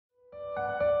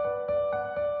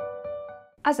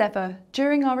As ever,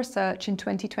 during our research in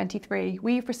 2023,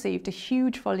 we've received a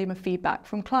huge volume of feedback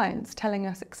from clients telling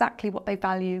us exactly what they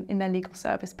value in their legal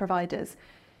service providers.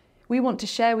 We want to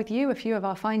share with you a few of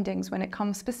our findings when it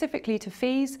comes specifically to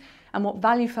fees and what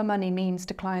value for money means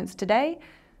to clients today,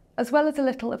 as well as a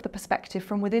little of the perspective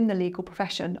from within the legal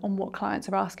profession on what clients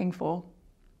are asking for.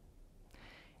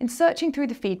 In searching through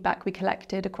the feedback we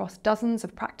collected across dozens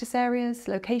of practice areas,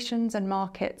 locations and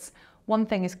markets, one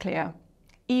thing is clear.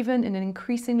 Even in an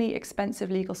increasingly expensive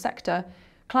legal sector,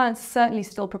 clients are certainly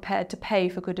still prepared to pay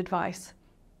for good advice.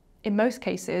 In most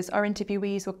cases, our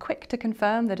interviewees were quick to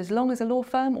confirm that as long as a law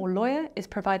firm or lawyer is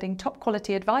providing top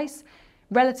quality advice,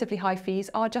 relatively high fees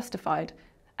are justified,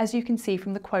 as you can see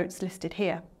from the quotes listed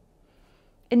here.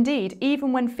 Indeed,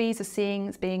 even when fees are seen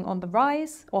as being on the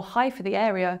rise or high for the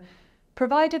area,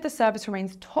 provided the service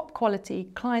remains top quality,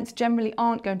 clients generally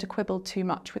aren't going to quibble too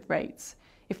much with rates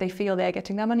if they feel they're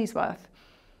getting their money's worth,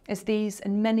 as these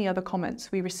and many other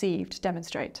comments we received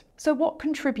demonstrate. So what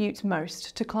contributes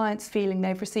most to clients feeling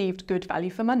they've received good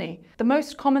value for money? The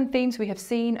most common themes we have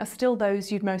seen are still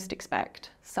those you'd most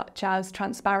expect, such as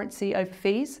transparency over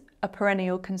fees, a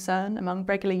perennial concern among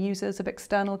regular users of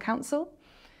external counsel,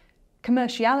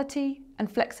 commerciality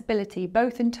and flexibility,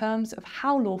 both in terms of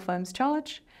how law firms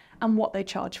charge and what they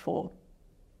charge for.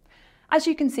 As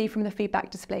you can see from the feedback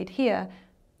displayed here,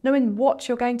 knowing what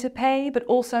you're going to pay, but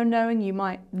also knowing you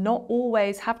might not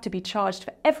always have to be charged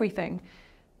for everything,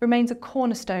 remains a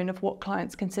cornerstone of what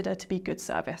clients consider to be good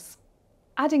service.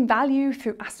 Adding value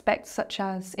through aspects such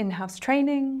as in-house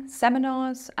training,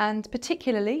 seminars, and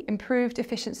particularly improved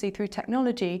efficiency through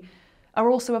technology are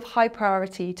also of high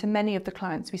priority to many of the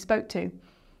clients we spoke to.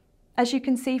 As you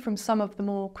can see from some of the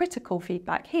more critical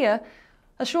feedback here,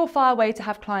 a surefire way to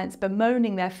have clients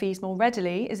bemoaning their fees more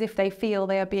readily is if they feel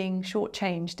they are being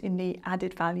shortchanged in the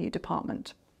added value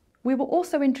department. We were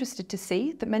also interested to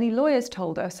see that many lawyers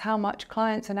told us how much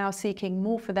clients are now seeking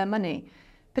more for their money,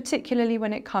 particularly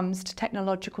when it comes to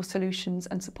technological solutions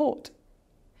and support.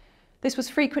 This was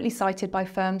frequently cited by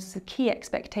firms as a key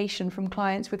expectation from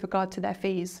clients with regard to their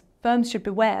fees. Firms should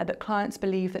beware that clients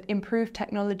believe that improved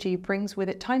technology brings with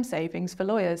it time savings for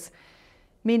lawyers,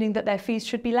 meaning that their fees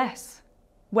should be less,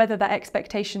 whether that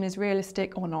expectation is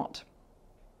realistic or not.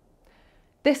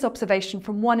 This observation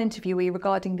from one interviewee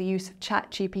regarding the use of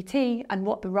ChatGPT and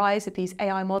what the rise of these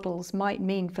AI models might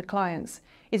mean for clients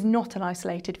is not an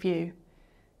isolated view.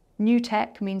 New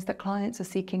tech means that clients are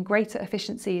seeking greater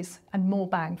efficiencies and more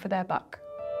bang for their buck.